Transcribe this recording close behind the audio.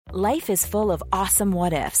Life is full of awesome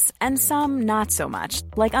what-ifs, and some not so much,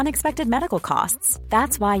 like unexpected medical costs.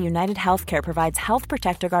 That's why United Healthcare provides Health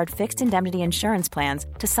Protector Guard fixed indemnity insurance plans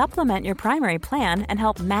to supplement your primary plan and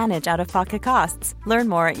help manage out-of-pocket costs. Learn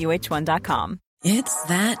more at uh1.com. It's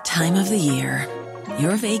that time of the year.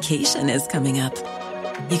 Your vacation is coming up.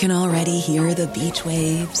 You can already hear the beach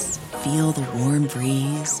waves, feel the warm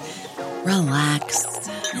breeze, relax,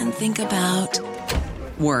 and think about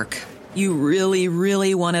work. You really,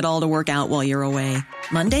 really want it all to work out while you're away.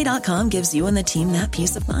 Monday.com gives you and the team that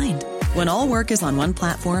peace of mind. When all work is on one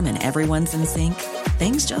platform and everyone's in sync,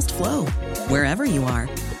 things just flow. Wherever you are,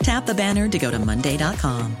 tap the banner to go to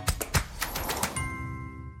Monday.com.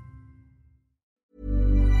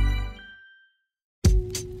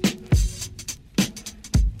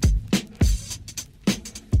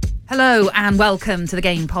 Hello and welcome to the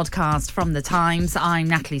Game Podcast from The Times. I'm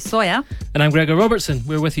Natalie Sawyer. And I'm Gregor Robertson.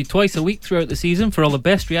 We're with you twice a week throughout the season for all the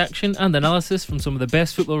best reaction and analysis from some of the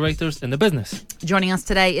best football writers in the business. Joining us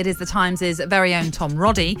today, it is The Times' very own Tom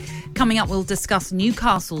Roddy. Coming up, we'll discuss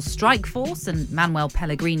Newcastle's strike force and Manuel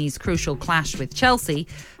Pellegrini's crucial clash with Chelsea.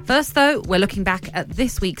 First, though, we're looking back at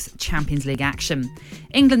this week's Champions League action.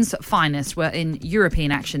 England's finest were in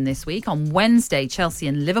European action this week. On Wednesday, Chelsea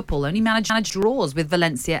and Liverpool only managed draws with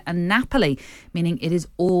Valencia and Napoli, meaning it is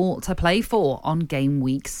all to play for on game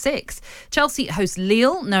week 6. Chelsea host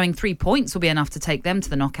Lille, knowing 3 points will be enough to take them to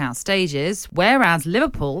the knockout stages, whereas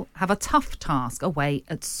Liverpool have a tough task away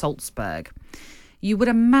at Salzburg. You would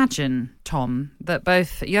imagine, Tom, that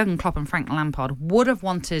both Jurgen Klopp and Frank Lampard would have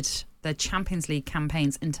wanted their Champions League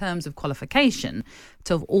campaigns in terms of qualification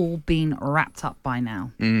to have all been wrapped up by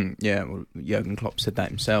now. Yeah, well, Jurgen Klopp said that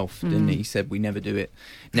himself, didn't he? He said we never do it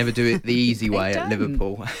the easy way at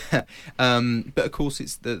Liverpool. But of course,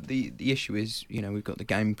 it's the issue is, you know, we've got the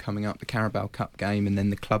game coming up, the Carabao Cup game, and then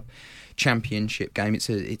the club championship game. It's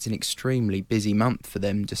an extremely busy month for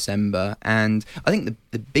them, December, and I think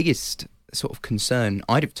the biggest sort of concern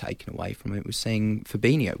I'd have taken away from it was seeing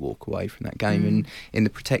Fabinho walk away from that game in the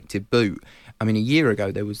protective boot. I mean, a year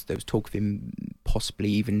ago there was talk of him possibly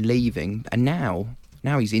even leaving, and now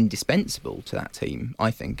he's indispensable to that team, I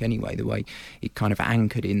think, anyway, the way he kind of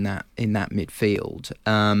anchored in that midfield.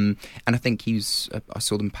 And I think I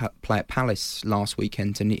saw them play at Palace last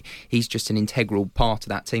weekend, and he's just an integral part of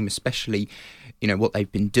that team, especially, you know, what they've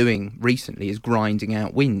been doing recently is grinding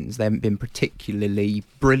out wins. They haven't been particularly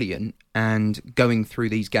brilliant, and going through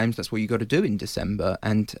these games, that's what you've got to do in December,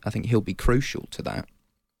 and I think he'll be crucial to that.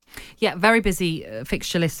 Yeah, very busy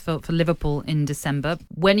fixture list for Liverpool in December.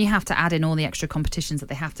 When you have to add in all the extra competitions that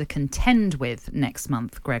they have to contend with next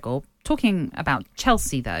month, Gregor. Talking about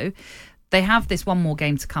Chelsea, though, they have this one more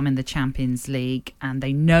game to come in the Champions League, and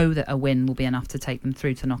they know that a win will be enough to take them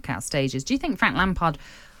through to knockout stages. Do you think Frank Lampard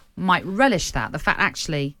might relish that, the fact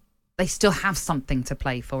actually they still have something to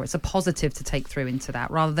play for? It's a positive to take through into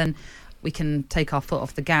that, rather than we can take our foot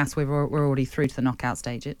off the gas, we're already through to the knockout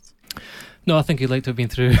stages. No, I think he'd like to have been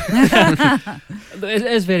through. It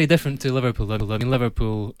is very different to Liverpool. I mean,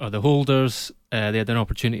 Liverpool are the holders. They had an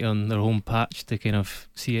opportunity on their home patch to kind of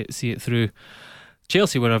see it through.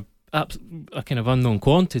 Chelsea were a kind of unknown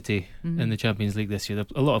quantity in the Champions League this year.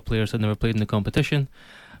 A lot of players had never played in the competition,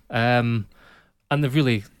 and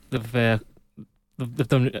they've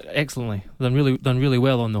done excellently. Done really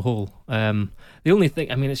well on the whole. The only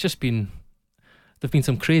thing, I mean, it's just been. There've been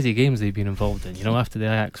some crazy games they've been involved in. You know, after the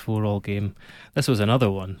Ajax 4-all game, this was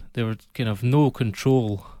another one. There were kind of no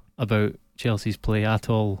control about Chelsea's play at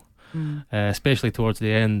all, especially towards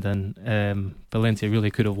the end. And Valencia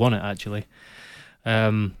really could have won it, actually.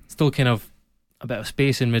 Still kind of a bit of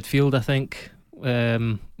space in midfield, I think,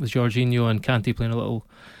 with Jorginho and Kanté playing a little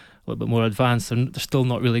bit more advanced. And they've still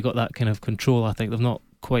not really got that kind of control. I think they've not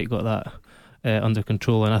quite got that under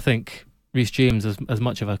control. And I think Reece James, as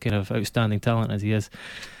much of a kind of outstanding talent as he is,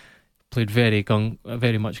 played very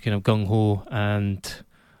much kind of gung-ho, and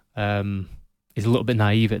he's a little bit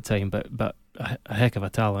naive at times, but a heck of a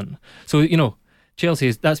talent. So, you know, Chelsea,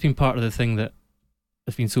 that's been part of the thing that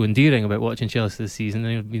has been so endearing about watching Chelsea this season.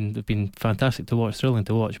 They've been fantastic to watch, thrilling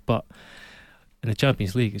to watch, but in the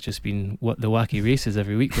Champions League, it's just been the wacky races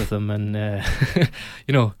every week with them, and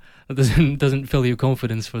you know, it doesn't fill you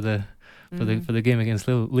confidence for the game against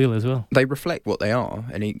Lille as well. They reflect what they are,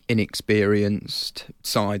 an inexperienced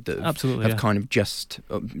side that have kind of just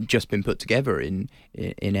been put together in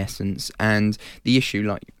essence. And the issue,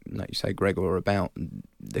 like you say, Gregor, about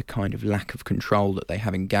the kind of lack of control that they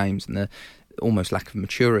have in games and the almost lack of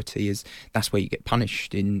maturity, that's where you get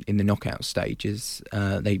punished in the knockout stages.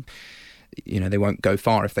 they won't go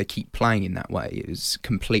far if they keep playing in that way. It was a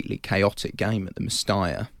completely chaotic game at the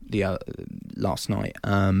Mestalla last night,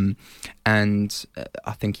 and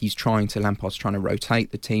I think Lampard's trying to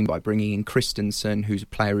rotate the team by bringing in Christensen, who's a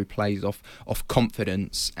player who plays off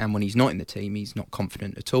confidence, and when he's not in the team, he's not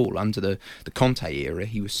confident at all. Under the Conte era,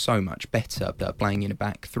 he was so much better playing in a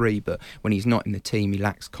back three, but when he's not in the team, he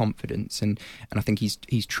lacks confidence, and I think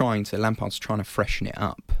Lampard's trying to freshen it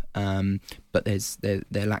up, but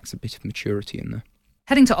there lacks a bit of maturity in there.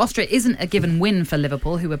 Heading to Austria isn't a given win for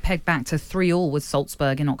Liverpool, who were pegged back to 3-3 with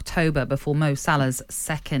Salzburg in October before Mo Salah's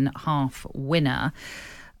second half winner.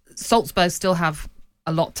 Salzburg still have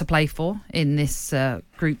a lot to play for in this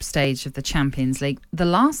group stage of the Champions League. The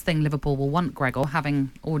last thing Liverpool will want, Gregor,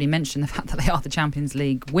 having already mentioned the fact that they are the Champions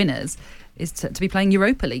League winners, is to be playing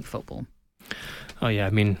Europa League football. Oh yeah, I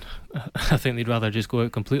mean, I think they'd rather just go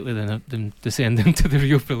out completely than descend into the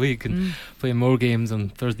Europa League and play more games on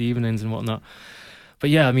Thursday evenings and whatnot. But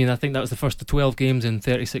yeah, I mean, I think that was the first of 12 games in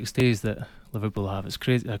 36 days that Liverpool have. It's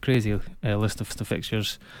a crazy list of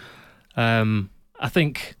fixtures. I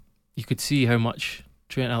think you could see how much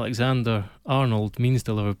Trent Alexander-Arnold means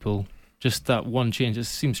to Liverpool. Just that one change. It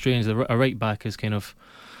seems strange. A right back is kind of,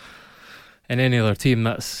 in any other team,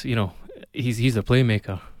 that's, he's a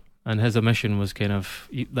playmaker. And his omission was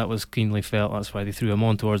that was keenly felt. That's why they threw him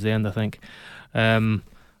on towards the end, I think.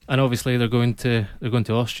 And obviously they're going to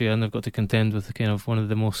Austria, and they've got to contend with one of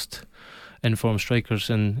the most informed strikers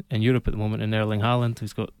in Europe at the moment, in Erling Haaland,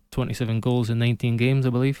 who's got 27 goals in 19 games, I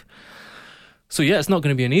believe. So yeah, it's not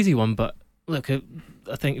going to be an easy one. But look, I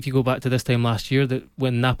think if you go back to this time last year, that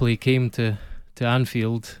when Napoli came to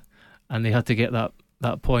Anfield and they had to get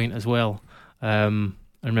that point as well.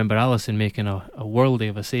 I remember Alisson making a worldie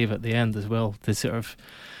of a save at the end as well to sort of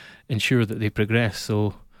ensure that they progress.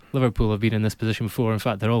 So Liverpool have been in this position before. In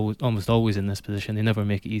fact, they're almost always in this position. They never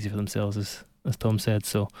make it easy for themselves, as Tom said.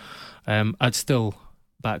 So I'd still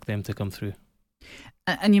back them to come through.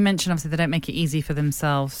 And you mentioned, obviously, they don't make it easy for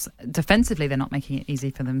themselves. Defensively, they're not making it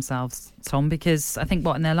easy for themselves, Tom, because I think,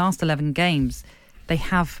 in their last 11 games, they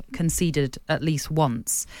have conceded at least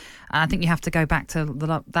once. And I think you have to go back to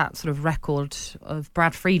that sort of record of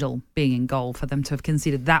Brad Friedel being in goal for them to have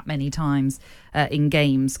conceded that many times in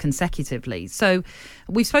games consecutively. So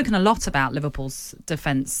we've spoken a lot about Liverpool's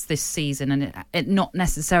defence this season, and it not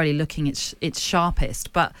necessarily looking its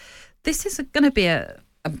sharpest. But this is going to be a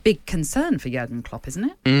big concern for Jurgen Klopp,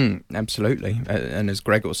 isn't it? Absolutely. And as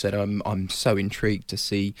Gregor said, I'm so intrigued to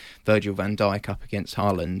see Virgil van Dijk up against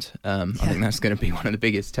Haaland. I think that's going to be one of the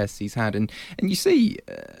biggest tests he's had. And you see,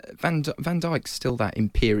 Van Dijk's still that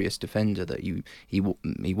imperious defender that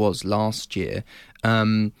he was last year.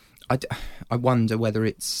 I wonder whether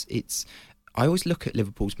it's. I always look at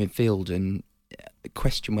Liverpool's midfield and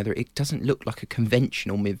question whether it doesn't look like a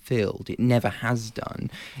conventional midfield. It never has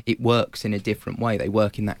done. It works in a different way. They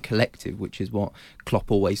work in that collective, which is what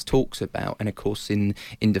Klopp always talks about. And of course, in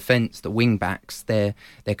defence, the wing backs, their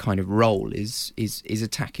kind of role is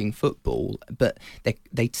attacking football. But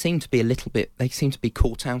they seem to be a little bit. They seem to be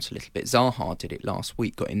caught out a little bit. Zaha did it last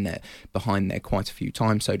week. Got in there behind there quite a few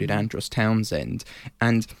times. So did Andros Townsend.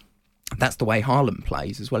 And that's the way Haaland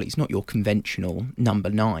plays as well. He's not your conventional number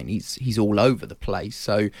 9. He's all over the place.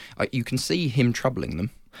 So you can see him troubling them.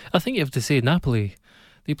 I think you have to say Napoli,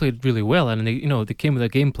 they played really well, and they came with a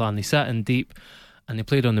game plan. They sat in deep and they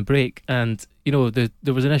played on the break. And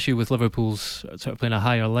there was an issue with Liverpool's sort of playing a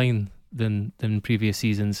higher line than previous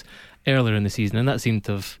seasons earlier in the season, and that seemed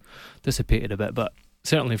to have dissipated a bit. But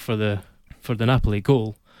certainly for the Napoli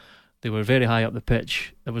goal, they were very high up the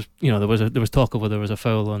pitch. There was talk of whether there was a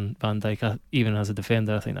foul on Van Dijk. Even as a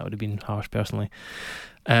defender, I think that would have been harsh personally.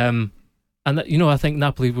 And I think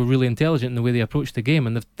Napoli were really intelligent in the way they approached the game,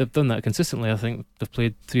 and they've done that consistently. I think they've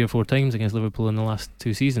played 3 or 4 times against Liverpool in the last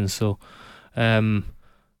 2 seasons. So, I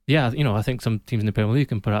think some teams in the Premier League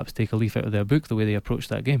can perhaps take a leaf out of their book the way they approached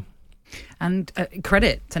that game. And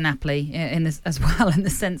credit to Napoli in this as well, in the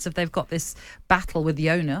sense of they've got this battle with the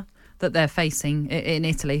owner that they're facing in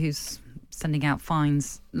Italy, who's sending out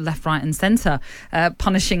fines left, right and centre,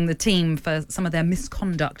 punishing the team for some of their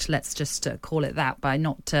misconduct, let's just call it that, by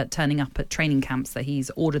not turning up at training camps that he's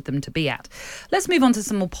ordered them to be at. Let's move on to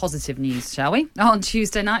some more positive news, shall we? On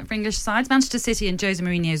Tuesday night for English sides, Manchester City and Jose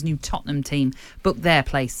Mourinho's new Tottenham team booked their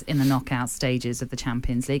place in the knockout stages of the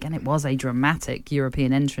Champions League, and it was a dramatic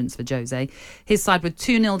European entrance for Jose. His side were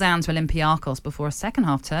 2-0 down to Olympiacos before a second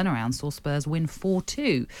half turnaround saw Spurs win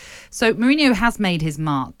 4-2. So Mourinho has made his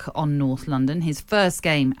mark on North London, his first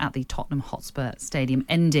game at the Tottenham Hotspur Stadium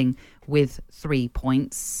ending with 3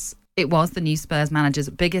 points. It was the new Spurs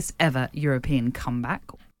manager's biggest ever European comeback.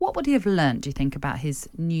 What would he have learned, do you think, about his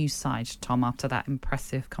new side, Tom, after that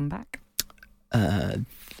impressive comeback?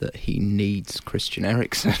 That he needs Christian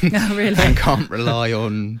Eriksen Oh, really? and can't rely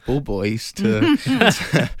on ball boys to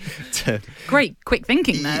Great, quick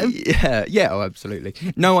thinking, though. Yeah, oh, absolutely.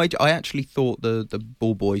 No, I actually thought the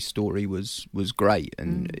ball boy story was great,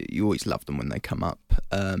 and you always love them when they come up.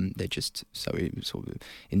 They're just so sort of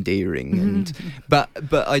endearing, and but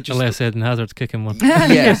I just Unless Eden Hazard's kicking one.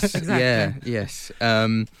 yes, exactly. yes.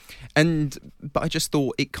 But I just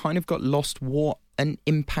thought it kind of got lost what an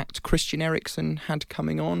impact Christian Eriksen had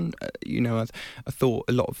coming on. I thought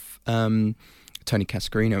a lot of Tony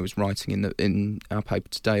Cascarino was writing in our paper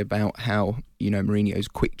today about how Mourinho's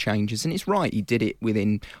quick changes, and it's right, he did it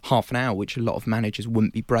within half an hour, which a lot of managers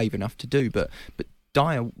wouldn't be brave enough to do. But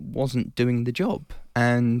Dyer wasn't doing the job,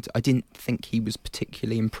 and I didn't think he was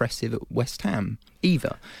particularly impressive at West Ham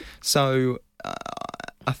either. So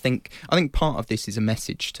I think part of this is a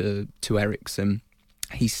message to Eriksen.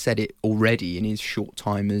 He's said it already in his short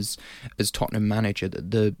time as Tottenham manager,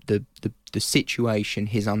 that the situation,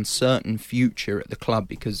 his uncertain future at the club,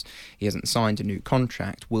 because he hasn't signed a new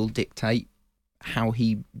contract, will dictate how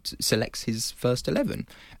he selects his first 11.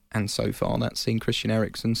 And so far, that's seen Christian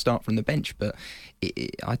Eriksen start from the bench, but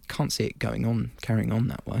I can't see it carrying on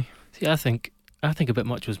that way. See, I think a bit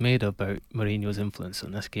much was made about Mourinho's influence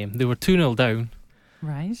on this game. They were 2-0 down,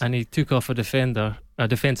 Right. and he took off a defensive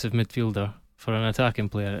midfielder for an attacking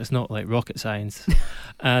player. It's not like rocket science.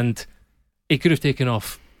 And he could have taken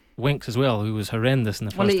off Winks as well, who was horrendous in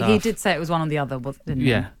the first half. Well, he did say it was one or the other, didn't he?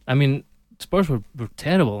 Yeah, I mean, Spurs were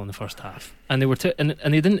terrible in the first half, and they were and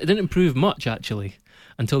they didn't improve much actually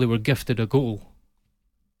until they were gifted a goal,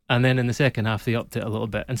 and then in the second half they upped it a little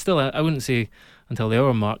bit. And still, I wouldn't say until the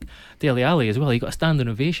hour mark. Dele Alli as well. He got a standing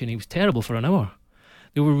ovation. He was terrible for an hour.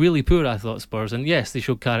 They were really poor, I thought, Spurs. And yes, they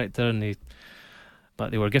showed character, but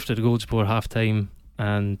they were gifted a goal before half time,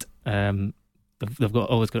 and they've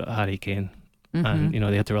always got Harry Kane, and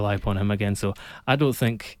they had to rely upon him again. So I don't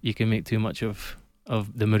think you can make too much of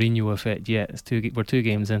the Mourinho effect yet. We're 2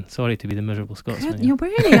 games in. Sorry to be the miserable Scotsman. You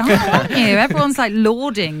really are, aren't you? Everyone's like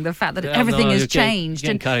lauding the fact that everything has changed.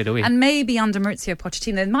 Getting carried away. And maybe under Maurizio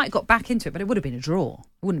Pochettino, they might have got back into it, but it would have been a draw.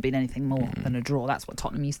 It wouldn't have been anything more than a draw. That's what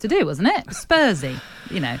Tottenham used to do, wasn't it? Spursy,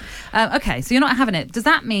 Okay, so you're not having it. Does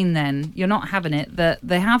that mean then you're not having it that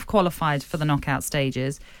they have qualified for the knockout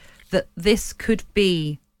stages, that this could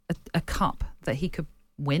be a cup that he could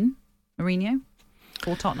win, Mourinho,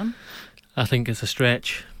 for Tottenham? I think it's a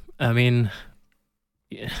stretch. I mean,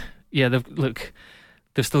 they've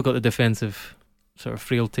still got the defensive sort of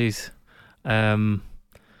frailties. Ben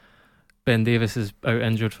Davies is out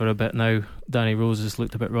injured for a bit now. Danny Rose has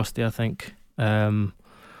looked a bit rusty, I think.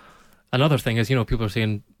 Another thing is, people are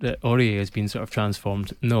saying that Aurier has been sort of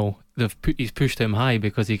transformed. No, he's pushed him high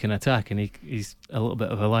because he can attack, and he's a little bit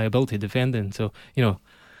of a liability defending. So,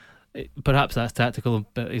 perhaps that's tactical,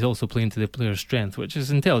 but he's also playing to the player's strength, which is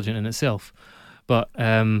intelligent in itself. But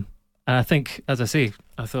and I think, as I say,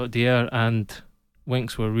 I thought Dier and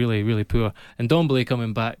Winks were really, really poor. And Ndombele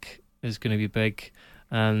coming back is going to be big,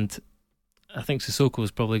 and I think Sissoko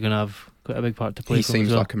is probably going to have quite a big part to play. He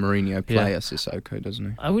seems like a Mourinho player, Sissoko,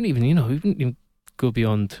 doesn't he? I wouldn't even go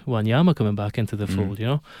beyond Wanyama coming back into the fold.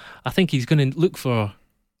 I think he's going to look for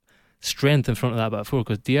strength in front of that back four,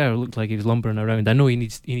 because Dier looked like he was lumbering around. I know he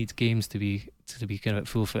needs games to be kind of at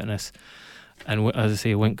full fitness, and as I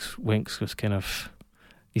say, Winks was kind of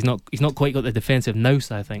he's not quite got the defensive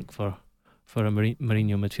nous, I think, for a Mourinho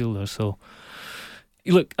midfielder. So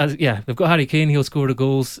look, they've got Harry Kane. He'll score the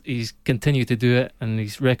goals. He's continued to do it, and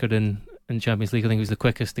his record in Champions League, I think, he was the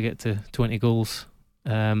quickest to get to 20 goals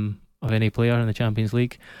of any player in the Champions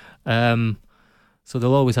League. So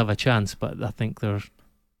they'll always have a chance, but I think they're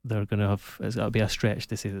going to have. It'll be a stretch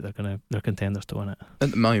to say that they're contenders to win it.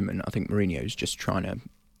 At the moment, I think Mourinho's just trying to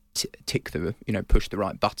tick the push the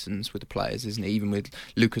right buttons with the players, isn't he? Even with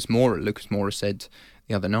Lucas Moura. Lucas Moura said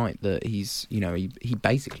the other night that he's he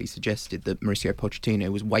basically suggested that Mauricio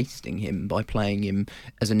Pochettino was wasting him by playing him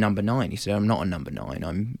as a number 9. He said, "I'm not a number 9.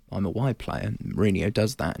 I'm a wide player." Mourinho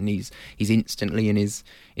does that, and he's instantly in his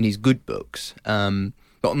good books.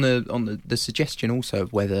 But on the suggestion also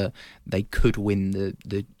of whether they could win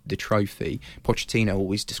the trophy, Pochettino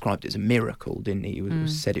always described it as a miracle, didn't he? He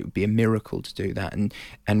said it would be a miracle to do that.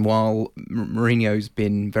 And while Mourinho's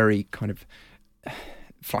been very kind of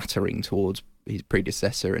flattering towards his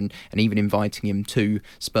predecessor and even inviting him to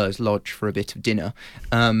Spurs Lodge for a bit of dinner,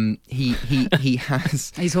 he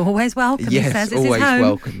has. He's always welcome. Yes, he says it's always his home.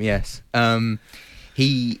 welcome. Yes.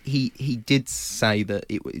 He did say that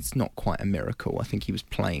it's not quite a miracle. I think he was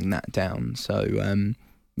playing that down. So,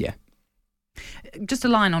 yeah. Just a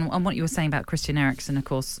line on what you were saying about Christian Eriksen, of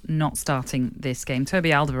course, not starting this game. Toby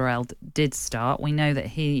Alderweireld did start. We know that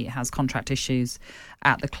he has contract issues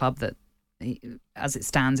at the club, that as it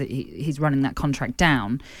stands, he's running that contract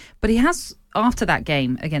down. But he has, after that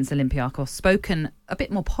game against Olympiacos, spoken a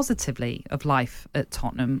bit more positively of life at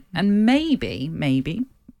Tottenham. And maybe,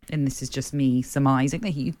 and this is just me surmising,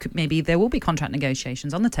 that maybe there will be contract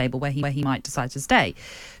negotiations on the table where he might decide to stay.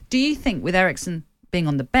 Do you think with Eriksen being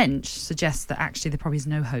on the bench suggests that actually there probably is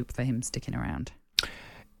no hope for him sticking around?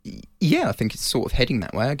 Yeah, I think it's sort of heading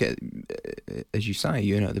that way. I get, as you say,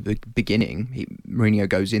 at the beginning, Mourinho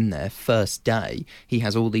goes in there, first day, he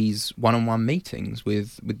has all these one-on-one meetings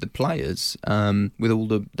with the players, with all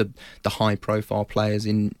the high-profile players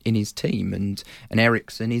in his team, and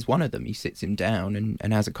Eriksen is one of them. He sits him down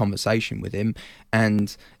and has a conversation with him,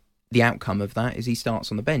 and the outcome of that is he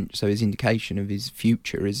starts on the bench. So his indication of his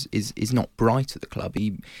future is not bright at the club.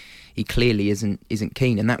 He clearly isn't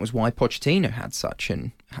keen, and that was why Pochettino had such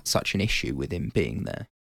an issue with him being there.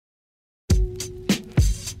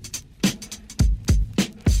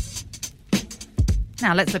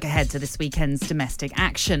 Now let's look ahead to this weekend's domestic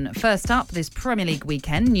action. First up, this Premier League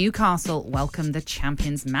weekend, Newcastle welcomed the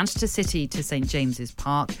champions Manchester City to St James's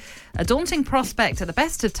Park. A daunting prospect at the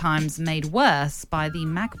best of times, made worse by the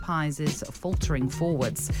Magpies' faltering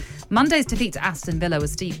forwards. Monday's defeat to Aston Villa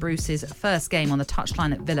was Steve Bruce's first game on the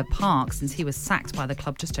touchline at Villa Park since he was sacked by the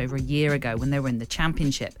club just over a year ago when they were in the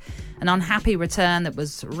Championship. An unhappy return that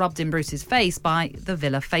was rubbed in Bruce's face by the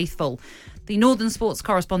Villa faithful. The Northern sports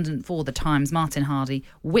correspondent for The Times, Martin Hardy,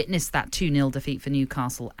 witnessed that 2-0 defeat for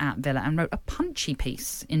Newcastle at Villa and wrote a punchy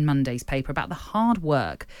piece in Monday's paper about the hard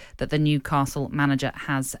work that the Newcastle manager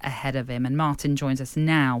has ahead of him. And Martin joins us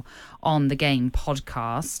now on the Game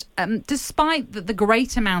podcast. Despite the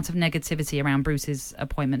great amount of negativity around Bruce's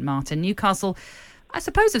appointment, Martin, Newcastle, I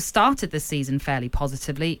suppose, have started this season fairly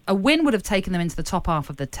positively. A win would have taken them into the top half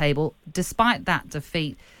of the table. Despite that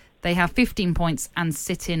defeat, they have 15 points and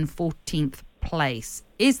sit in 14th place.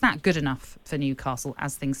 Is that good enough for Newcastle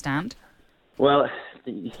as things stand? Well,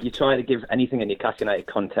 you try to give anything in Newcastle United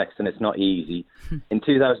context and it's not easy. In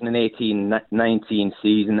 2018-19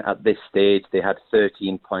 season, at this stage, they had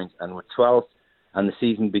 13 points and were 12th. And the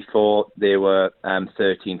season before, they were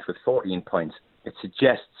 13th with 14 points. It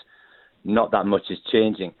suggests not that much is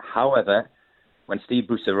changing. However, when Steve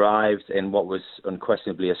Bruce arrived in what was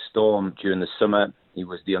unquestionably a storm during the summer, he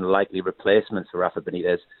was the unlikely replacement for Rafa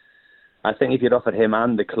Benitez. I think if you'd offered him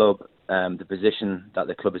and the club the position that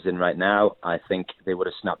the club is in right now, I think they would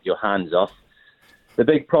have snapped your hands off. The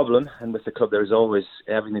big problem, and with the club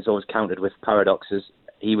everything's always countered with paradoxes,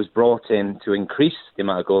 he was brought in to increase the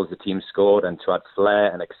amount of goals the team scored and to add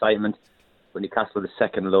flair and excitement, but Newcastle are the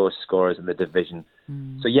second lowest scorers in the division.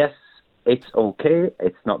 So yes, it's okay,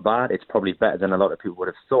 it's not bad, it's probably better than a lot of people would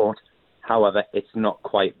have thought. However, it's not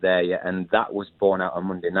quite there yet, and that was borne out on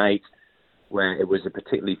Monday night, where it was a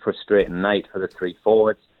particularly frustrating night for the three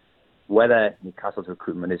forwards. Whether Newcastle's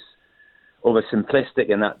recruitment is oversimplistic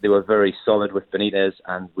in that they were very solid with Benitez,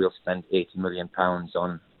 and we'll spend £80 million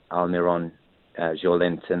on Almiron,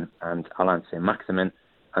 Joelinton and Alain Saint-Maximin,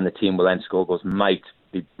 and the team will then score goals, might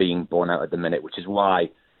be being borne out at the minute, which is why,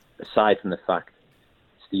 aside from the fact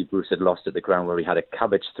Steve Bruce had lost at the ground where he had a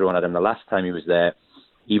cabbage thrown at him the last time he was there,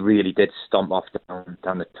 he really did stomp off down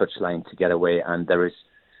the touchline to get away. And there is,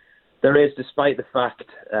 despite the fact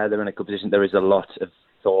they're in a good position, there is a lot of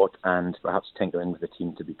thought and perhaps tinkering with the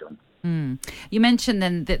team to be done. You mentioned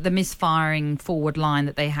then the misfiring forward line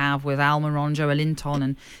that they have with Almiron, Joelinton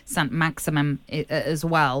and Saint-Maximin as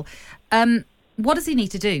well. What does he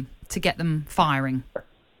need to do to get them firing?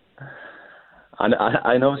 And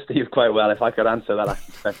I know Steve quite well. If I could answer that, I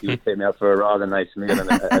suspect he would take me out for a rather nice meal and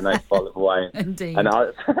a nice bottle of wine. Indeed. And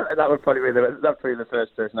that would probably be the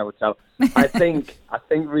first person I would tell. I think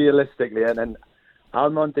realistically, and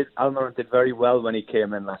Almiron did very well when he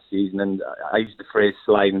came in last season. And I used the phrase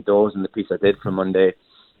sliding doors in the piece I did for Monday.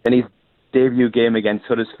 In his debut game against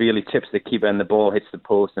Huddersfield, he tips the keeper and the ball hits the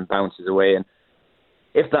post and bounces away. And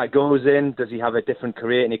if that goes in, does he have a different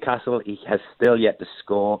career in Newcastle? He has still yet to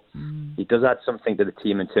score. He does add something to the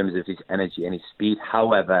team in terms of his energy and his speed.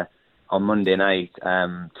 However, on Monday night,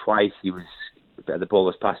 twice the ball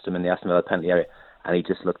was past him in the Aston Villa penalty area, and he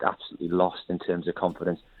just looked absolutely lost in terms of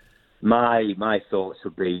confidence. My thoughts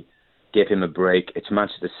would be give him a break. It's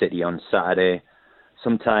Manchester City on Saturday.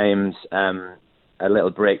 Sometimes a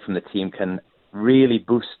little break from the team can really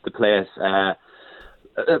boost the players. A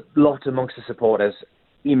lot amongst the supporters.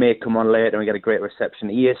 He may come on later and get a great reception.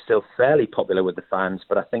 He is still fairly popular with the fans,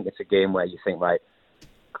 but I think it's a game where you think, right,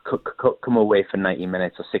 come away for 90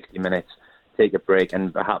 minutes or 60 minutes, take a break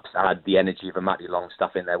and perhaps add the energy of a Matty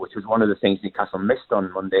Longstaff in there, which was one of the things Newcastle missed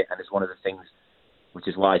on Monday, and it's one of the things which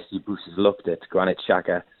is why Steve Bruce has looked at Granit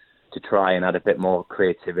Xhaka to try and add a bit more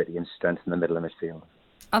creativity and strength in the middle of midfield.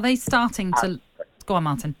 Are they starting to... Go on,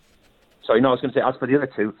 Martin. Sorry, no, I was going to say, as for the other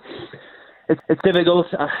two, it's difficult.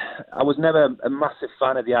 I was never a massive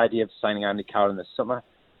fan of the idea of signing Andy Carroll in the summer.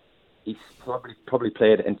 He's probably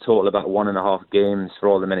played in total about 1.5 games for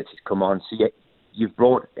all the minutes he's come on. So you've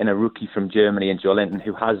brought in a rookie from Germany in Joe Linton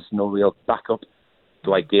who has no real backup.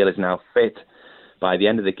 Dwight Gale is now fit. By the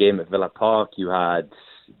end of the game at Villa Park, you had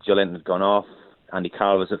Joe Linton had gone off. Andy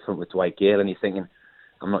Carroll was up front with Dwight Gale, and you're thinking,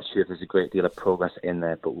 I'm not sure if there's a great deal of progress in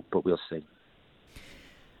there, but we'll see.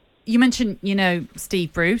 You mentioned,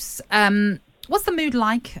 Steve Bruce. What's the mood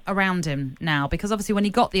like around him now? Because obviously when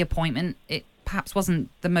he got the appointment, it perhaps wasn't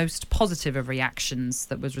the most positive of reactions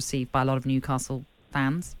that was received by a lot of Newcastle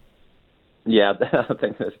fans. Yeah, I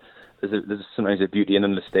think there's sometimes a beauty in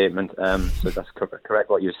understatement. So that's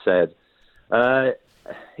correct what you said.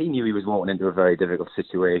 He knew he was walking into a very difficult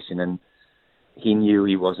situation, and he knew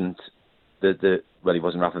he wasn't he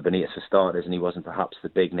wasn't Rafa Benitez for starters, and he wasn't perhaps the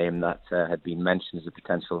big name that had been mentioned as a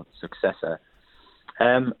potential successor.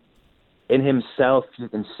 In himself, you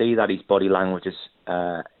can see that his body language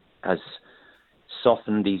has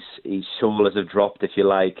softened. His shoulders have dropped, if you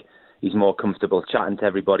like. He's more comfortable chatting to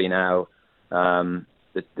everybody now. The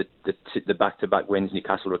back-to-back wins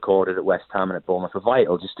Newcastle recorded at West Ham and at Bournemouth were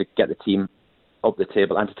vital just to get the team up the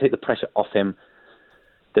table and to take the pressure off him.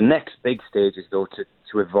 The next big stage is, though,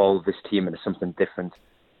 to evolve this team into something different,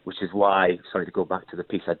 which is why, sorry to go back to the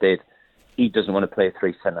piece I did, he doesn't want to play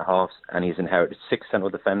 3 centre-halves, and he's inherited 6 central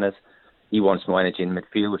defenders. He wants more energy in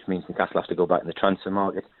midfield, which means Newcastle has to go back in the transfer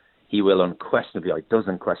market. He will does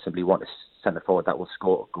unquestionably want a centre-forward that will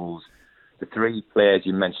score goals. The 3 players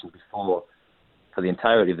you mentioned before, for the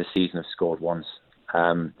entirety of the season, have scored once.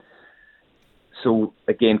 So,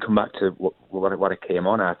 again, come back to what I came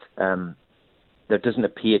on at. There doesn't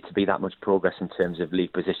appear to be that much progress in terms of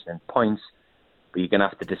league position and points, but you're going to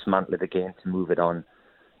have to dismantle it again to move it on.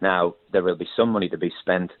 Now, there will be some money to be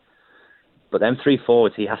spent, but them 3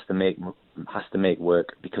 forwards he has to make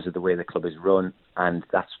work because of the way the club is run, and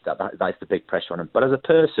that's the big pressure on him. But as a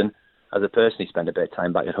person, he spent a bit of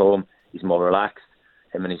time back at home. He's more relaxed.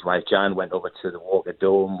 Him and his wife Jan went over to the Walker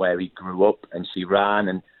Dome where he grew up, and she ran,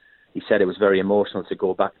 and he said it was very emotional to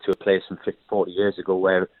go back to a place from 40 years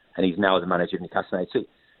ago and he's now the manager of Newcastle United. So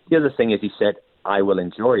the other thing is, he said, I will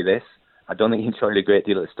enjoy this. I don't think he enjoyed it a great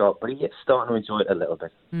deal at the start, but he's starting to enjoy it a little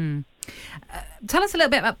bit. Tell us a little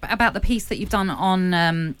bit about the piece that you've done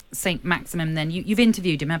on St. Maximum then. You've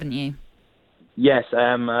interviewed him, haven't you? Yes,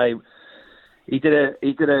 he did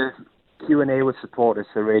a Q&A with supporters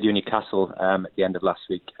for Radio Newcastle at the end of last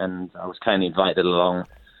week, and I was kindly invited along.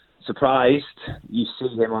 Surprised, you see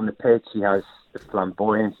him on the pitch. He has the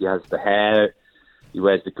flamboyance, he has the hair, he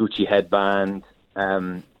wears the Gucci headband.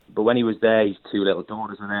 But when he was there, his 2 little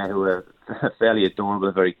daughters were there who were fairly adorable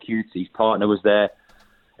and very cute. His partner was there,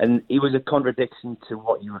 and he was a contradiction to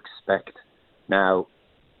what you expect. Now,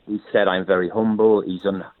 he said, I'm very humble. He's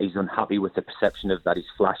unhappy with the perception of that he's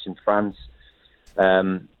flash in France.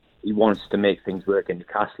 He wants to make things work in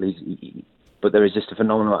Newcastle, but there is just a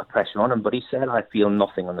phenomenal amount of pressure on him. But he said, I feel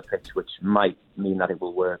nothing on the pitch, which might mean that it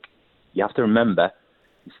will work. You have to remember,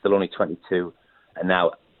 he's still only 22, and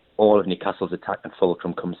now all of Newcastle's attack and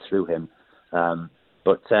fulcrum comes through him.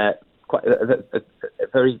 But quite a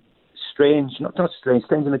very strange, not strange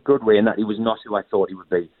in a good way, in that he was not who I thought he would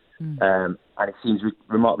be. And he seems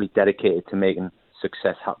remarkably dedicated to making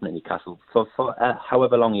success happen at Newcastle for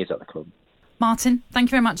however long he is at the club. Martin, thank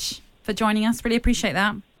you very much for joining us. Really appreciate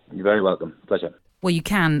that. You're very welcome. Pleasure. Well, you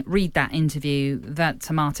can read that interview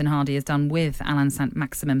that Martin Hardy has done with Alain St.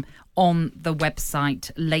 Maximum on the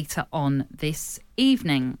website later on this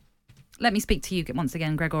evening. Let me speak to you once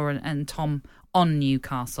again, Gregor and Tom, on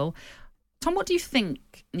Newcastle. Tom, what do you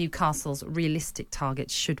think Newcastle's realistic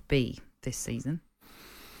targets should be this season?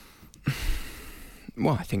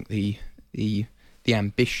 Well, I think the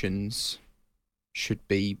ambitions should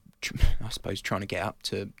be, I suppose, trying to get up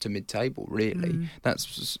to mid-table. Really,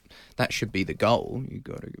 that should be the goal. You've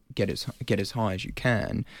got to get as high as you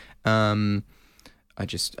can. I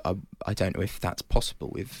don't know if that's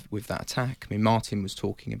possible with that attack. I mean, Martin was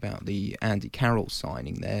talking about the Andy Carroll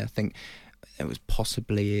signing there. I think there was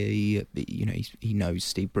possibly he knows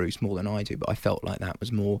Steve Bruce more than I do, but I felt like that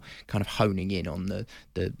was more kind of honing in on the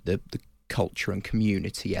culture and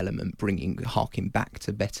community element, harking back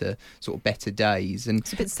to better days. And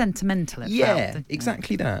it's a bit sentimental.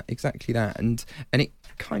 Exactly that. And it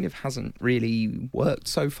kind of hasn't really worked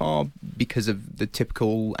so far because of the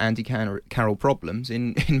typical Andy Carroll problems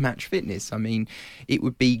in match fitness. I mean,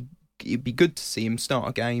 it'd be good to see him start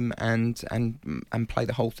a game and play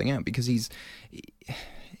the whole thing out, because he's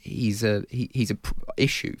a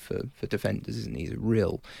issue for defenders, isn't he? He's a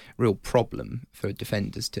real problem for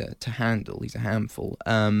defenders to handle. He's a handful.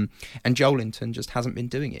 And Joelinton just hasn't been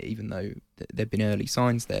doing it, even though there've been early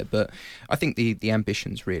signs there. But I think the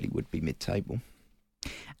ambitions really would be mid-table.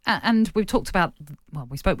 And we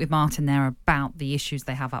spoke with Martin there about the issues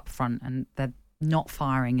they have up front, and they're not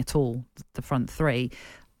firing at all, the front three.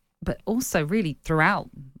 But also really throughout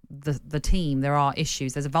the team, there are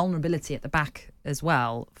issues. There's a vulnerability at the back as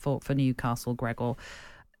well for Newcastle, Gregor.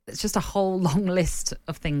 It's just a whole long list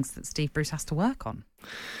of things that Steve Bruce has to work on.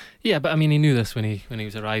 Yeah, but I mean, he knew this when he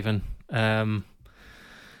was arriving. I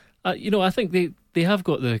think they have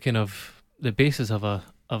got the kind of the basis of a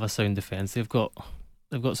sound defence. They've got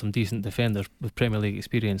some decent defenders with Premier League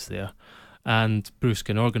experience there, and Bruce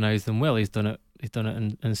can organise them well. He's done it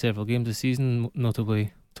in several games this season,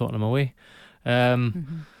 notably Tottenham away.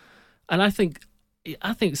 And I think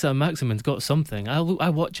Sam Maximin's got something. I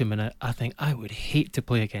watch him and I think I would hate to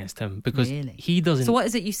play against him, because he doesn't. So what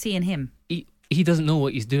is it you see in him? He doesn't know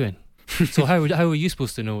what he's doing. So how are you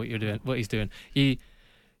supposed to know what he's doing?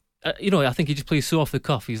 I think he just plays so off the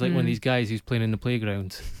cuff. He's like one of these guys who's playing in the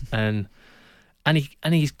playground, and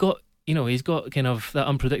he's got kind of that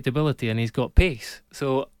unpredictability, and he's got pace.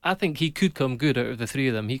 So I think he could come good out of the three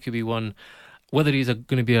of them. He could be one. Whether he's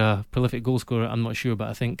going to be a prolific goal scorer, I'm not sure, but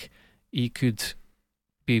I think he could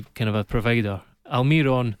be kind of a provider.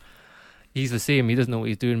 Almiron, he's the same. He doesn't know what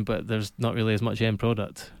he's doing, but there's not really as much end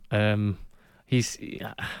product. I'm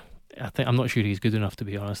not sure he's good enough, to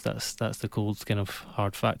be honest. That's the cold kind of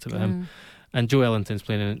hard fact about him. And Joelinton's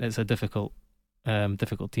playing. It's a difficult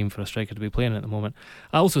team for a striker to be playing at the moment.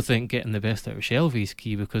 I also think getting the best out of Shelvey is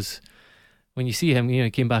key, because when you see him, he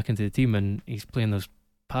came back into the team and he's playing those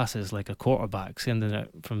passes like a quarterback, sending it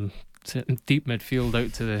from deep midfield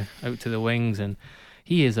out to the wings, and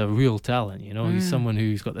he is a real talent. He's someone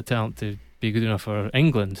who's got the talent to be good enough for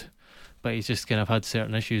England, but he's just kind of had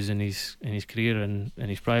certain issues in his career and in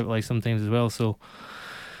his private life sometimes as well. So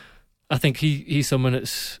I think he's someone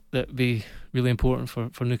that'd be really important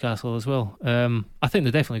for Newcastle as well. I think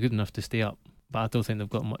they're definitely good enough to stay up, but I don't think they've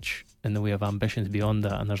got much in the way of ambitions beyond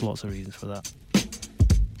that, and there's lots of reasons for that.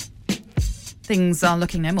 Things are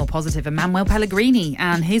looking no more positive for Manuel Pellegrini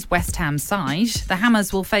and his West Ham side. The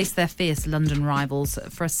Hammers will face their fierce London rivals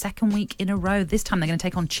for a second week in a row. This time they're going to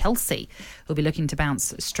take on Chelsea, who'll be looking to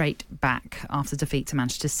bounce straight back after defeat to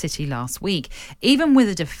Manchester City last week. Even with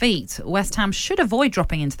a defeat, West Ham should avoid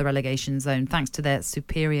dropping into the relegation zone thanks to their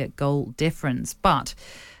superior goal difference. But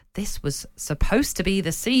this was supposed to be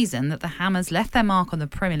the season that the Hammers left their mark on the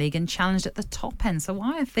Premier League and challenged at the top end. So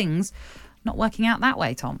why are things not working out that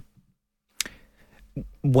way, Tom?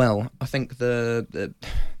 Well, I think I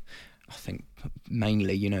think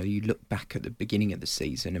mainly, you look back at the beginning of the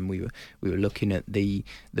season, and we were looking at the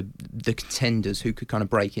contenders who could kind of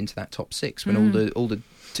break into that top six when all the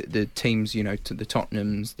teams, to the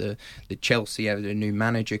Tottenhams, the Chelsea had a new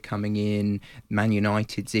manager coming in, Man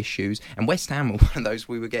United's issues, and West Ham were one of those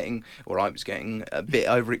I was getting a bit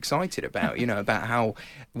overexcited about, about how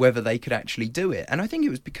whether they could actually do it, and I think it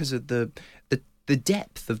was because of the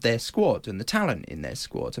depth of their squad and the talent in their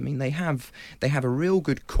squad. I mean, they have a real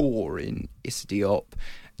good core in Issa Diop,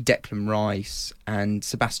 Declan Rice, and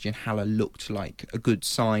Sebastian Haller looked like a good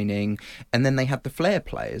signing. And then they had the flair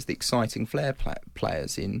players, the exciting flair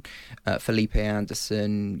players in Felipe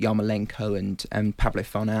Anderson, Yarmolenko, and Pablo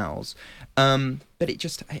Fornals. But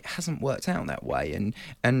it hasn't worked out that way.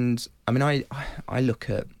 And I mean, I look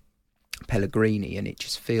at Pellegrini, and it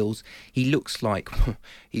just feels it looks like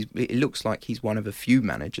he's one of a few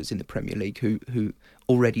managers in the Premier League who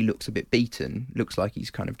already looks a bit beaten, looks like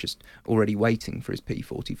he's kind of just already waiting for his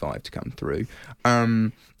P45 to come through.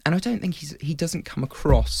 And I don't think he doesn't come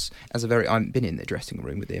across as I haven't been in the dressing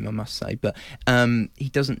room with him, I must say, but he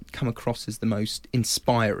doesn't come across as the most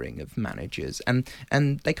inspiring of managers, and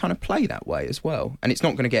they kind of play that way as well. And it's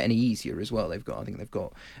not going to get any easier as well. I think they've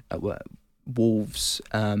got Wolves,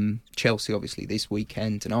 Chelsea obviously this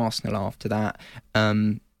weekend, and Arsenal after that.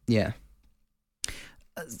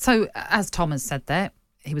 So as Tom has said there,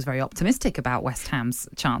 he was very optimistic about West Ham's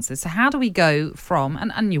chances. So how do we go from,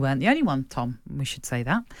 and you weren't the only one, Tom, we should say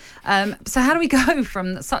that. So how do we go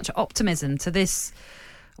from such optimism to this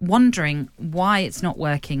wondering why it's not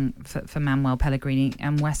working for Manuel Pellegrini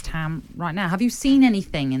and West Ham right now? Have you seen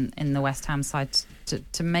anything in the West Ham side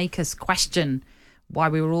to make us question why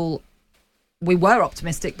we were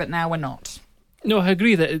optimistic, but now we're not? No, I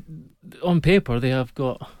agree that on paper they have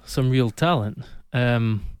got some real talent,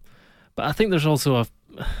 but I think there's also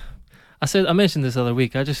I mentioned this the other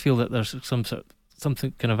week. I just feel that there's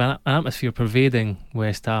something kind of an atmosphere pervading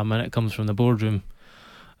West Ham, and it comes from the boardroom,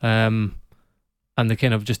 and the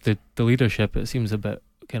kind of just the leadership. It seems a bit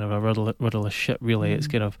kind of a riddle of shit, really. It's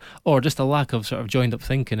kind of, or just a lack of sort of joined up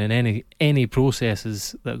thinking in any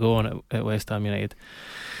processes that go on at West Ham United.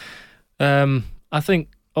 I think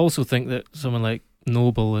that someone like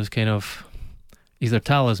Noble is kind of, he's their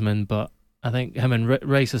talisman, but I think him and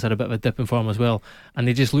Rice has had a bit of a dip in form as well, and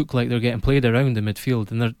they just look like they're getting played around in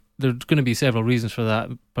midfield, and there's going to be several reasons for that.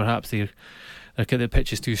 Perhaps the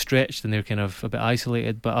pitch is too stretched and they're kind of a bit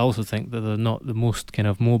isolated, but I also think that they're not the most kind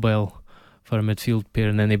of mobile for a midfield pair,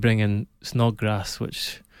 and then they bring in Snodgrass,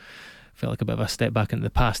 which felt like a bit of a step back into the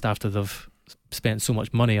past after they've spent so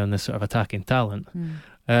much money on this sort of attacking talent.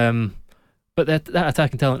 But that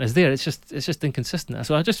attacking talent is there. It's just inconsistent.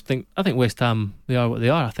 So I think West Ham, they are what they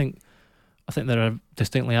are. I think they're a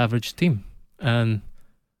distinctly average team, and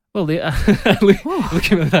well, they look at me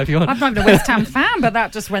that if you want. I'm not even a West Ham fan, but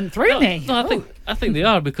that just went through me. No, I think they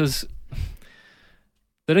are, because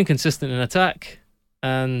they're inconsistent in attack,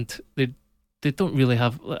 and they don't really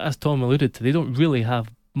have, as Tom alluded to, they don't really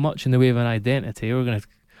have much in the way of an identity. We're going to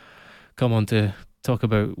come on to talk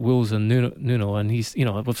about Wolves and Nuno, and he's,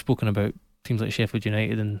 we've spoken about teams like Sheffield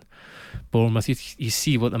United and Bournemouth. You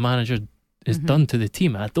see what the manager has done to the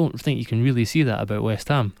team. I don't think you can really see that about West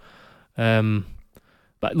Ham.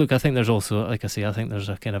 But look, I think there's also, like I say, I think there's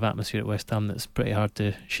a kind of atmosphere at West Ham that's pretty hard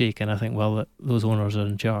to shake, and I think while those owners are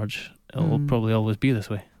in charge, it will probably always be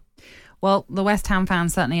this way. Well, the West Ham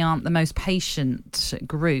fans certainly aren't the most patient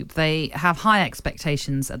group. They have high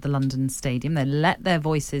expectations at the London Stadium. They let their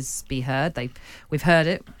voices be heard. We've heard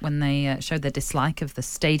it when they showed their dislike of the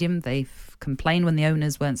stadium. They've complained when the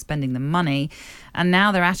owners weren't spending the money. And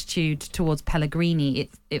now their attitude towards Pellegrini,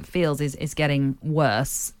 it feels, is getting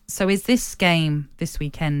worse. So is this game this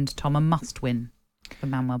weekend, Tom, a must-win for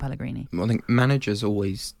Manuel Pellegrini? I think managers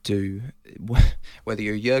always do. Whether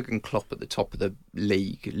you're Jurgen Klopp at the top of the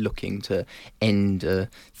league looking to end a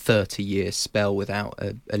 30-year spell without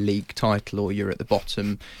a league title, or you're at the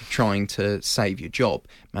bottom trying to save your job,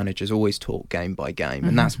 managers always talk game by game,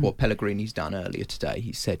 and that's what Pellegrini's done earlier today.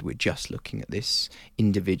 He said we're just looking at this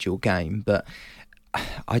individual game, but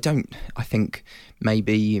I think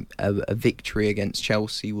maybe a victory against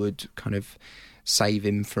Chelsea would kind of save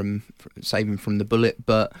him from the bullet,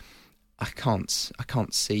 but I can't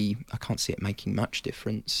see it making much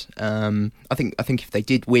difference. I think if they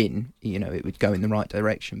did win, it would go in the right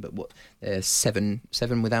direction. But they're seven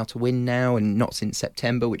without a win now, and not since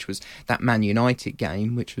September, which was that Man United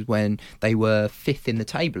game, which was when they were fifth in the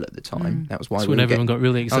table at the time. That was why when everyone got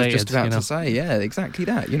really excited. I was just about to say, yeah, exactly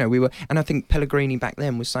that. We were, and I think Pellegrini back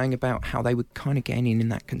then was saying about how they were kind of getting in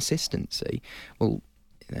that consistency. Well,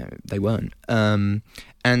 they weren't, and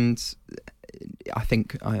I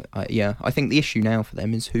think I think the issue now for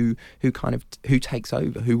them is who takes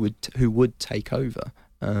over, who would take over.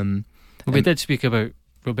 We did speak about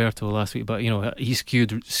Roberto last week, but he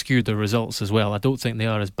skewed the results as well. I don't think they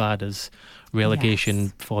are as bad as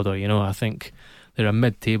relegation fodder. I think they're a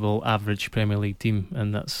mid-table average Premier League team,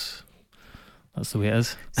 and that's the way it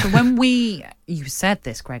is. So you said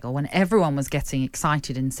this, Gregor, when everyone was getting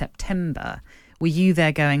excited in September, were you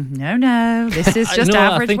there going, no, this is just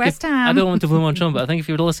average West Ham? I don't want to blow my drum, but I think if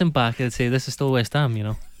you were to listen back, I'd say this is still West Ham,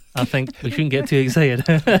 I think we shouldn't get too excited.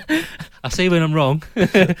 I say when I'm wrong,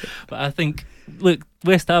 but I think, look,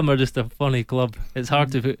 West Ham are just a funny club. It's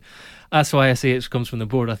hard to put. That's why I say it comes from the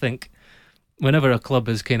board. I think whenever a club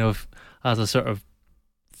is kind of has a sort of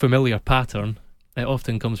familiar pattern, it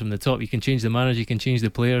often comes from the top. You can change the manager, you can change the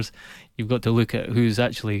players. You've got to look at who's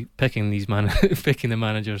actually picking picking the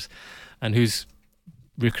managers, and who's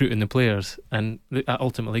recruiting the players, and that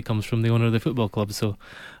ultimately comes from the owner of the football club. So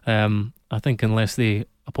I think unless they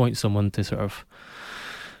appoint someone to sort of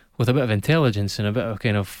with a bit of intelligence and a bit of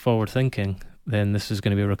kind of forward thinking, then this is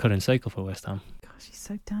going to be a recurring cycle for West Ham. Gosh, he's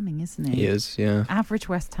so damning, isn't he? He is, yeah. Average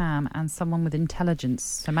West Ham and someone with intelligence.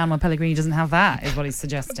 So Manuel Pellegrini doesn't have that, is what he's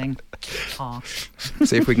suggesting. Harsh.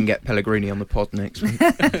 See if we can get Pellegrini on the pod next week.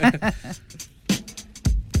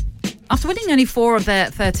 After winning only 4 of their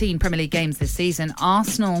 13 Premier League games this season,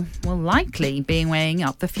 Arsenal will likely be weighing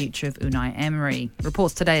up the future of Unai Emery.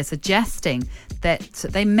 Reports today are suggesting that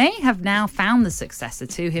they may have now found the successor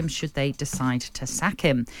to him should they decide to sack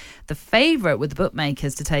him. The favourite with the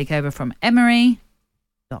bookmakers to take over from Emery, ...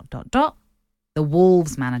 the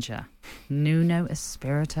Wolves manager, Nuno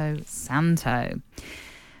Espirito Santo.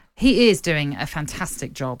 He is doing a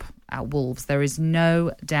fantastic job at Wolves. There is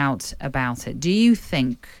no doubt about it. Do you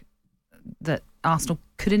think that Arsenal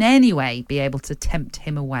could in any way be able to tempt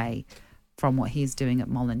him away from what he's doing at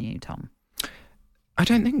Molineux, Tom? I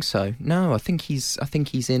don't think so. No, I think he's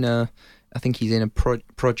in a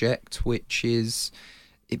project which is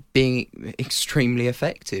being extremely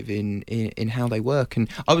effective in how they work. And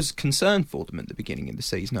I was concerned for them at the beginning of the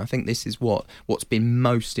season. I think this is what's been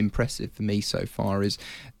most impressive for me so far is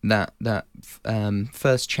that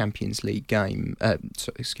first Champions League game,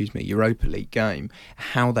 Europa League game,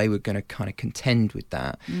 how they were going to kind of contend with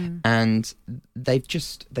that, and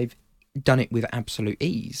they've done it with absolute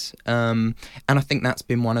ease, and I think that's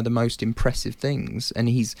been one of the most impressive things. And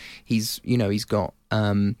he's got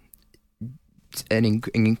an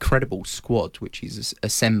incredible squad which he's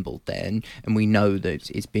assembled there, and we know that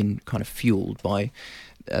it's been kind of fueled by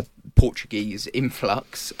Portuguese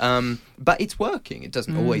influx, but it's working. It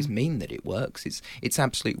doesn't always mean that it works. It's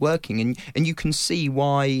absolutely working, and you can see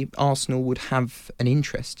why Arsenal would have an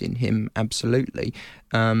interest in him, absolutely.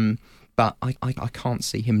 But I can't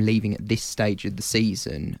see him leaving at this stage of the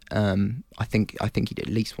season. I think he'd at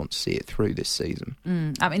least want to see it through this season.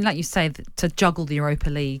 I mean, like you say, to juggle the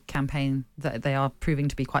Europa League campaign that they are proving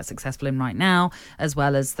to be quite successful in right now, as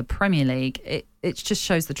well as the Premier League, it just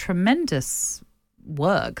shows the tremendous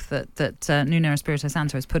work that Nuno Espirito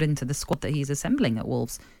Santo has put into the squad that he's assembling at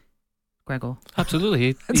Wolves. Gregor?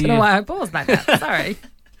 Absolutely. I don't know why I paused like that. Sorry.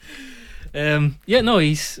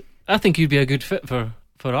 I think he'd be a good fit for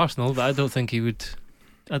Arsenal, but I don't think he would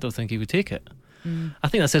take it. I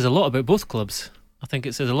think that says a lot about both clubs. I think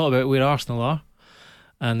it says a lot about where Arsenal are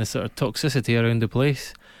and the sort of toxicity around the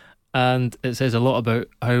place, and it says a lot about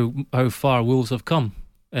how far Wolves have come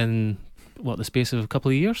in the space of a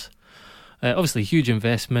couple of years. Obviously, huge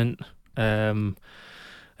investment. It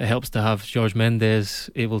helps to have Jorge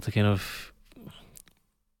Mendes able to kind of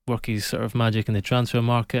work his sort of magic in the transfer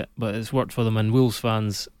market, but it's worked for them, and Wolves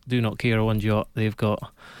fans do not care one jot. They've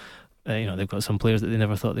got they've got some players that they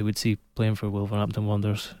never thought they would see playing for Wolverhampton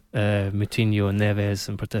Wanderers, Moutinho and Neves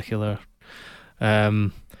in particular.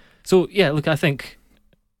 I think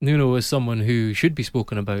Nuno is someone who should be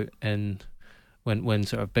spoken about when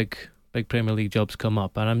sort of big Premier League jobs come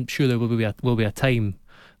up, and I'm sure there will be a time.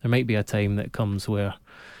 There might be a time that comes where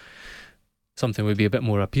something would be a bit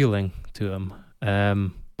more appealing to him.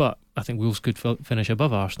 But I think Wolves could finish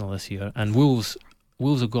above Arsenal this year, and Wolves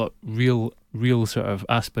have got real sort of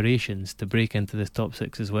aspirations to break into the top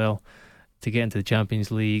six as well, to get into the Champions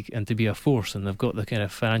League and to be a force, and they've got the kind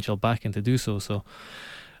of financial backing to do so. So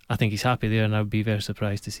I think he's happy there, and I'd be very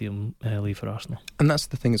surprised to see him leave for Arsenal. And that's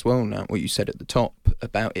the thing as well, Nat, what you said at the top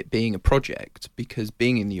about it being a project, because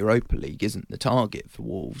being in the Europa League isn't the target for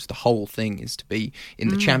Wolves. The whole thing is to be in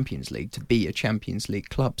the Champions League, to be a Champions League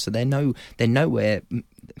club. So they're nowhere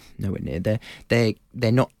near.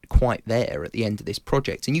 They're not quite there at the end of this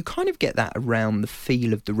project, and you kind of get that around the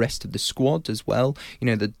feel of the rest of the squad as well. You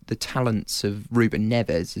know, the talents of Ruben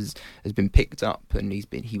Neves has been picked up, and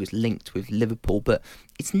he was linked with Liverpool, but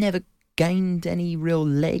it's never gained any real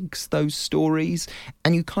legs, those stories,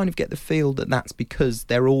 and you kind of get the feel that that's because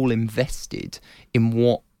they're all invested in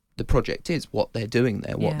what the project is, what they're doing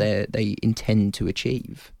there, what they intend to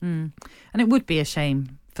achieve. And it would be a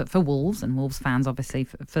shame for Wolves and Wolves fans, obviously,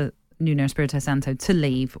 for Nuno Espirito Santo to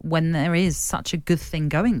leave when there is such a good thing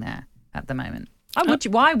going there at the moment.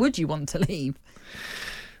 Why would you want to leave?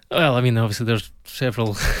 Well, I mean, obviously there's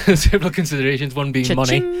several considerations. One being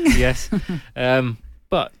Cha-ching. money, yes.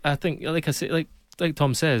 But I think, like I say, like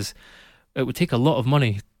Tom says, it would take a lot of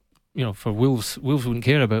money, for Wolves. Wolves wouldn't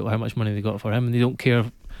care about how much money they got for him, and they don't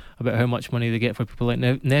care about how much money they get for people like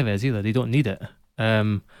Neves either. They don't need it,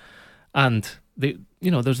 and they,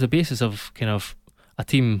 there's the basis of kind of a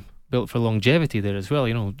team built for longevity there as well.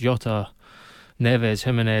 Jota, Neves,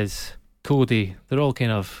 Jimenez, Cody, they're all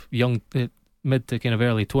kind of young, mid to kind of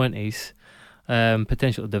early 20s,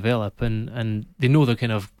 potential to develop, and they know they're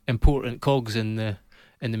kind of important cogs in the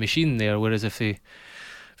machine there. Whereas if they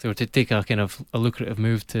were to take a kind of a lucrative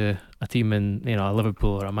move to a team in a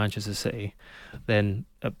Liverpool or a Manchester City, then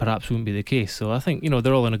it perhaps wouldn't be the case. So I think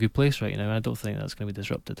they're all in a good place right now. I don't think that's going to be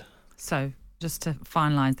disrupted. So just to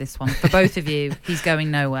finalise this one for both of you, he's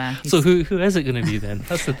going nowhere. So who is it going to be then?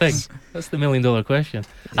 That's the thing. That's the $1 million question.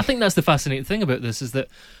 I think that's the fascinating thing about this, is that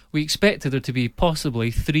we expected there to be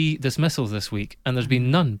possibly 3 dismissals this week, and there's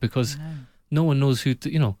been none, because no one knows who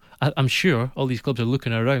to. I'm sure all these clubs are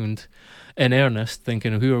looking around in earnest,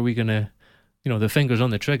 thinking, who are we going to? The fingers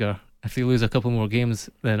on the trigger. If they lose a couple more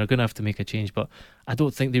games, then they're going to have to make a change. But I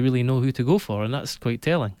don't think they really know who to go for, and that's quite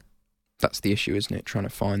telling. That's the issue, isn't it? Trying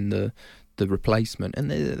to find the replacement, and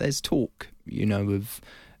there's talk, of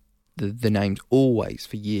the names always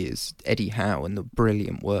for years. Eddie Howe and the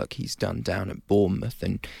brilliant work he's done down at Bournemouth,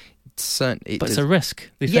 and it's a risk.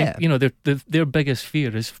 They think, their biggest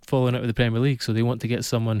fear is falling out of the Premier League, so they want to get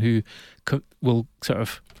someone who will sort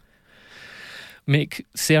of make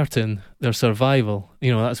certain their survival.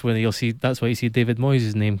 That's when that's why you see David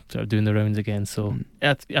Moyes' name sort of doing the rounds again. So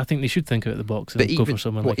I think they should think out of the box and go for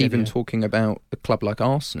someone like even Eddie. Talking about a club like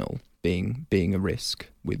Arsenal being a risk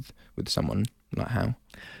with someone like Howe.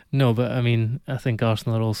 No, but I mean, I think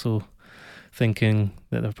Arsenal are also thinking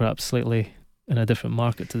that they're perhaps slightly in a different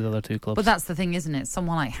market to the other two clubs. But that's the thing, isn't it?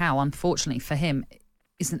 Someone like Howe, unfortunately for him,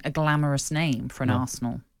 isn't a glamorous name for an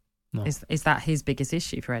Arsenal. No. Is that his biggest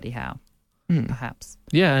issue for Eddie Howe? Perhaps.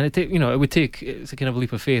 Yeah, and it's a kind of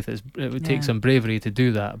leap of faith. It would take some bravery to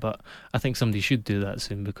do that, but I think somebody should do that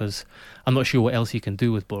soon, because I'm not sure what else he can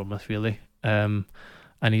do with Bournemouth, really. And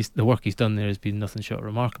the work he's done there has been nothing short of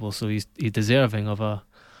remarkable. So he's deserving of a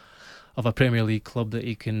Premier League club that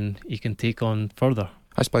he can take on further.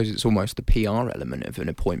 I suppose it's almost the PR element of an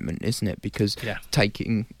appointment, isn't it? Because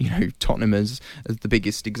taking Tottenham as the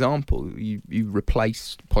biggest example, you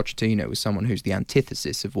replaced Pochettino with someone who's the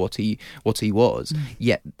antithesis of what he was.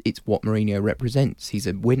 Yet it's what Mourinho represents. He's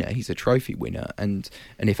a winner. He's a trophy winner. And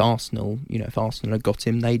if Arsenal had got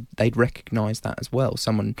him, they'd recognise that as well.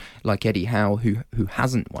 Someone like Eddie Howe, who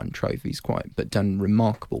hasn't won trophies but done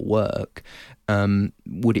remarkable work,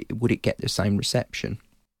 would it get the same reception?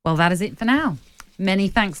 Well, that is it for now. Many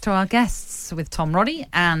thanks to our guests with Tom Roddy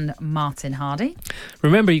and Martin Hardy.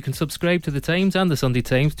 Remember, you can subscribe to The Times and The Sunday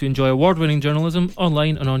Times to enjoy award-winning journalism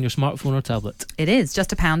online and on your smartphone or tablet. It is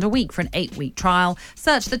just £1 a week for an 8-week trial.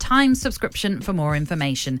 Search The Times subscription for more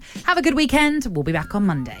information. Have a good weekend. We'll be back on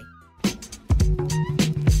Monday.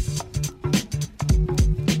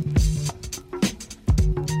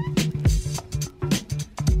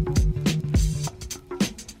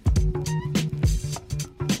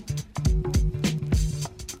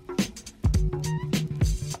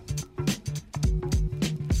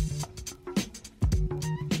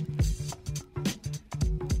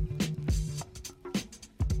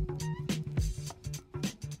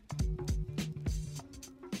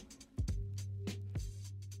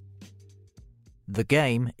 The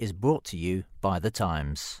Game is brought to you by The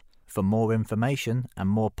Times. For more information and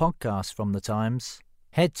more podcasts from The Times,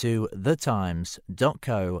 head to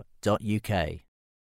thetimes.co.uk.